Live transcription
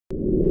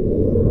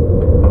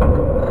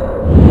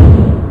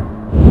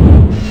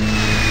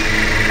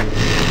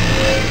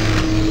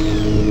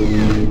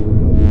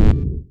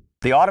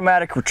The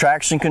automatic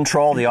traction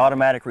control, the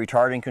automatic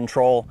retarding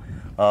control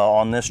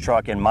on this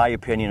truck, in my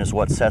opinion, is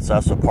what sets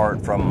us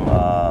apart from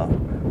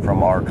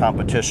our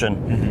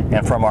competition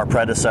and from our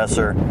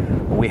predecessor.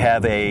 We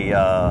have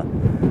a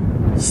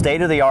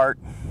state-of-the-art,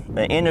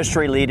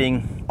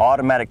 industry-leading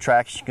automatic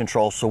traction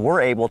control, so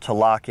we're able to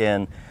lock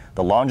in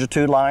the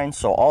longitude line,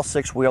 so all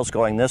 6 wheels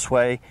going this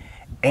way,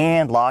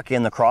 and lock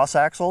in the cross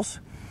axles.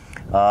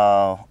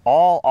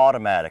 All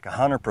automatic,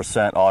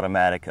 100%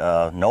 automatic,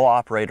 no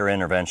operator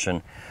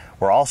intervention.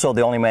 We're also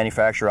the only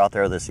manufacturer out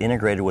there that's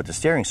integrated with the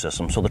steering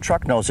system, so the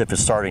truck knows if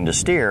it's starting to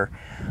steer,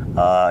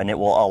 and it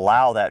will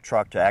allow that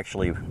truck to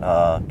actually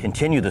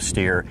continue to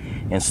steer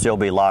and still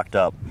be locked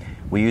up.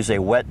 We use a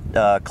wet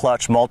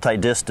clutch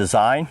multi-disc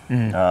design,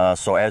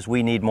 so as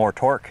we need more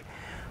torque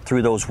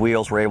through those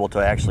wheels, we're able to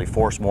actually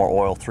force more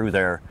oil through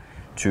there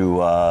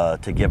to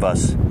give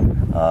us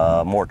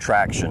more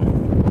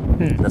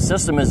traction. The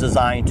system is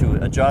designed to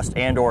adjust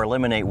and or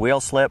eliminate wheel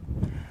slip.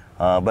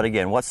 But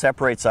again, what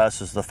separates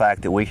us is the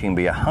fact that we can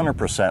be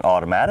 100%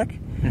 automatic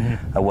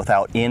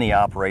without any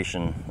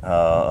operation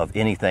of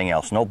anything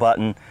else. No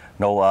button,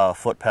 no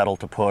foot pedal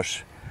to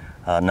push,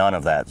 none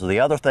of that. So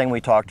the other thing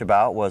we talked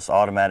about was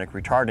automatic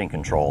retarding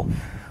control.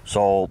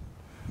 So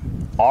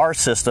our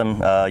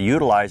system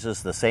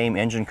utilizes the same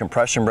engine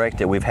compression brake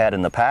that we've had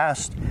in the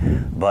past,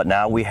 but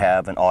now we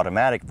have an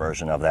automatic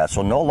version of that.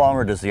 So no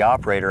longer does the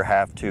operator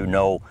have to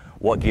know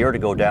what gear to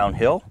go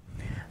downhill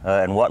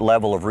and what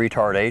level of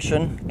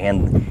retardation,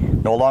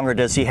 and no longer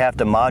does he have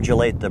to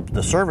modulate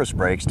the service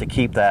brakes to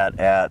keep that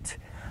at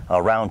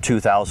around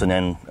 2,000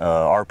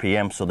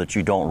 RPM so that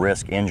you don't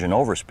risk engine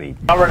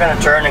overspeed. Now we're going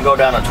to turn and go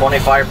down a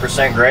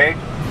 25% grade.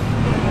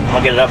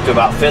 I'll get it up to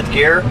about 5th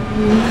gear.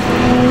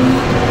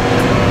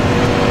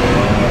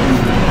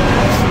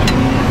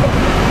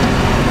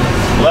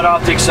 Let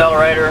off the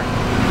accelerator.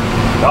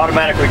 The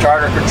automatic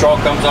retarder control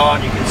comes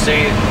on. You can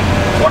see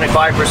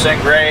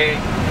 25% grade.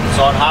 It's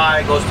on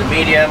high, goes to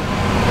medium,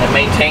 and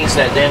maintains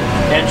that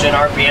engine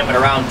RPM at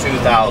around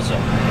 2,000.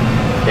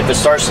 If it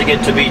starts to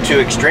get to be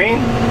too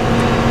extreme,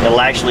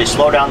 it'll actually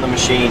slow down the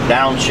machine,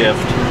 downshift,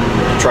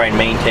 to try and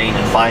maintain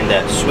and find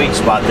that sweet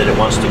spot that it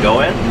wants to go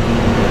in.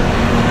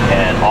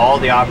 And all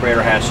the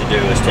operator has to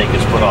do is take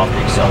his foot off the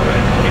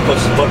accelerator. When he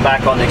puts the foot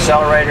back on the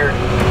accelerator,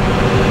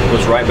 it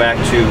goes right back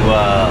to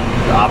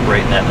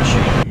operating that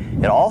machine.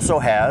 It also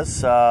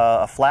has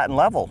a flat and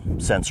level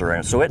sensor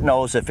in it, so it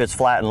knows if it's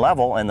flat and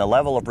level and the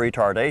level of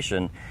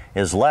retardation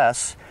is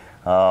less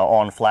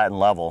on flat and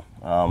level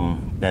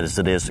as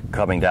it is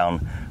coming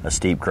down a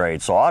steep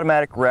grade. So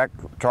automatic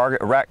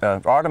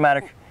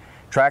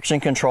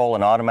traction control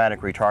and automatic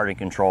retarding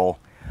control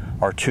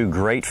are 2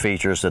 great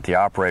features that the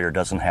operator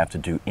doesn't have to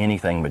do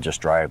anything but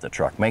just drive the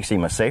truck. Makes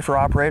him a safer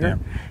operator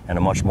and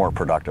a much more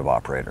productive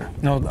operator.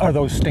 Now, are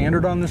those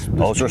standard on this?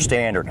 Those are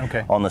standard.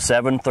 Okay. On the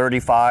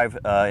 735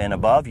 and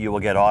above, you will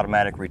get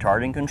automatic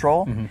retarding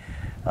control.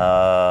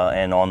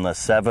 And on the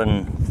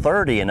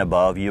 730 and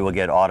above, you will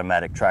get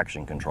automatic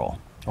traction control.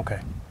 Okay.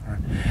 All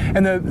right.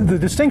 And the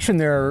distinction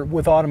there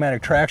with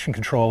automatic traction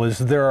control is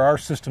there are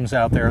systems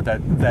out there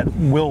that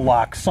will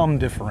lock some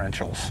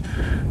differentials,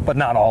 but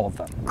not all of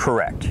them.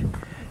 Correct.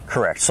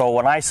 Correct. So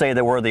when I say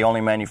that we're the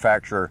only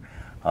manufacturer,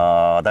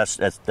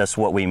 that's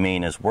what we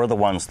mean, is we're the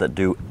ones that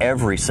do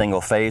every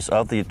single phase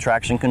of the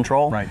traction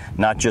control,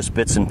 not just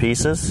bits and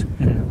pieces,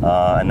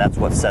 and that's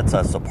what sets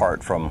us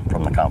apart from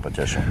the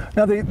competition.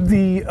 Now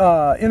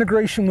the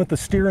integration with the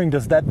steering,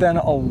 does that then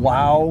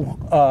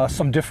allow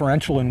some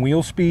differential in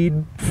wheel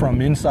speed from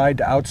inside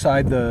to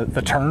outside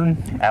the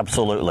turn?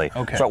 Absolutely.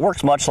 Okay. So it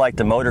works much like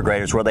the motor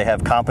graders, where they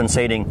have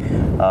compensating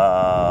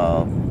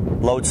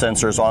load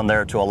sensors on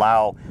there to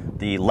allow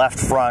the left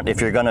front, if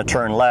you're going to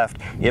turn left,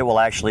 it will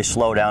actually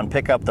slow down,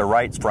 pick up the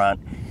right front,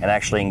 and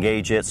actually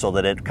engage it so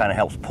that it kind of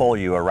helps pull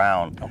you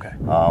around. Okay.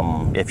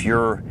 If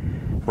you're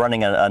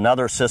running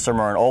another system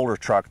or an older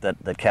truck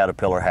that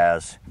Caterpillar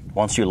has,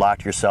 once you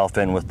lock yourself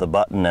in with the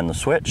button and the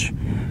switch,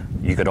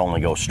 you could only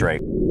go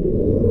straight.